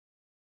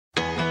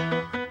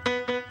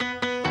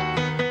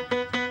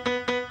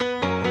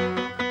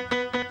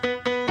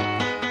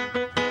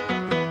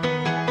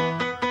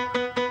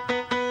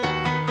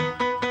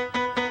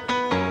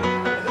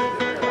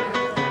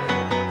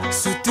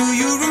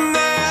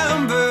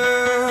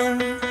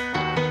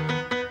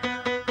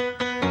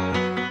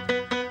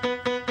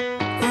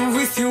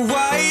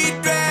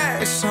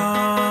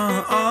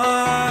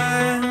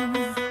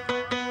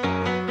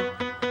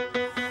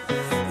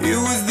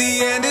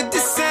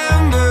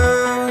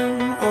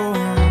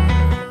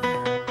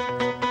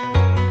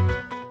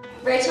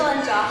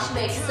Josh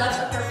makes such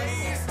a perfect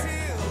pair.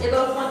 They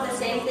both want the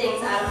same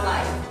things out of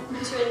life: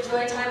 to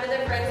enjoy time with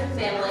their friends and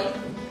family,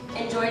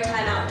 enjoy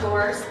time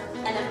outdoors,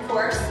 and of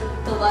course,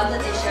 the love that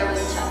they share with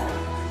each other.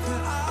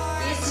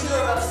 These two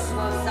are both the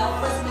most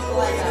selfless people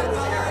I know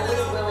and are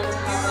always willing to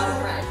help out a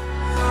friend.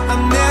 I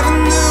never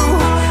knew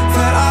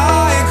that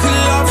I could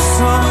love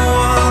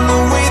someone the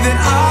way that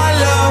I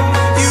love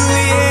you,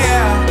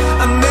 yeah.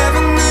 I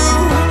never knew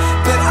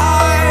that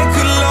I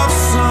could love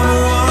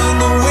someone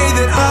the way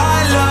that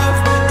I love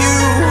you.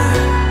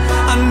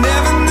 I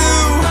never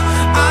knew,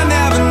 I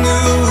never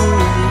knew.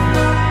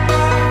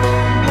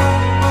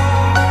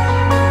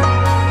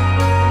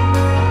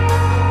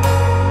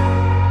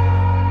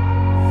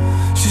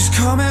 She's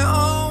coming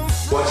home.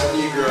 Watching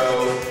you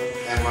grow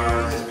and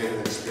learn has been an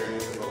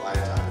experience of a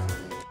lifetime for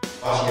me.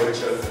 Watching you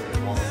show for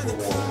me wonderful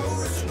woman,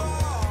 Rachel.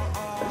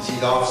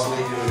 She's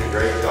obviously doing a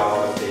great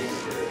job of taking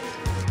care of you.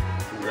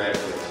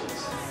 Congratulations.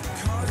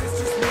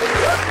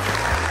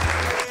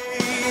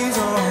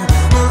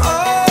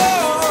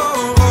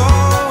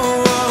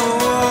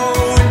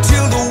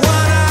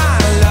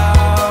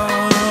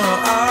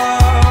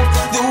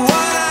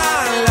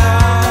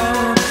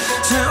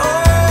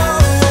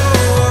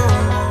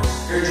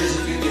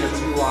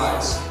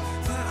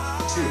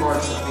 Two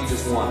hearts that beat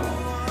as one,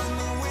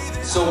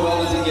 so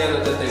welded together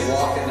that they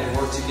walk and they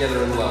work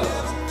together in love.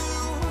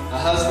 A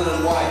husband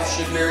and wife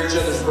should bear each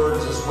other's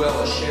burdens as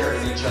well as share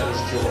in each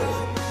other's joy.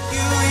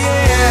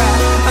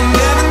 I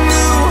never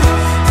knew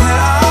that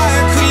I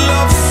could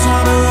love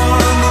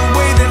someone the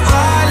way that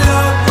I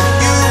love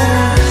you.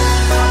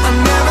 I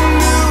never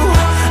knew,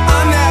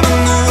 I never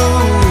knew.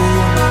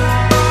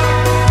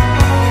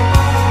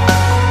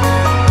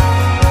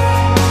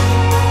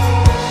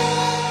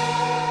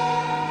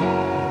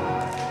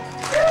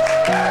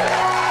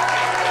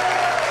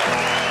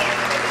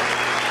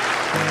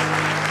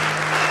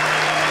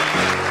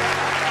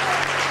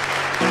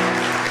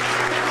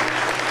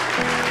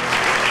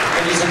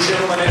 Ladies and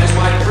gentlemen, it is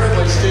my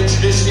privilege to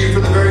introduce to you for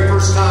the very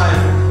first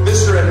time,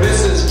 Mr. and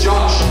Mrs.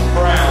 Josh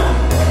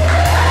Brown.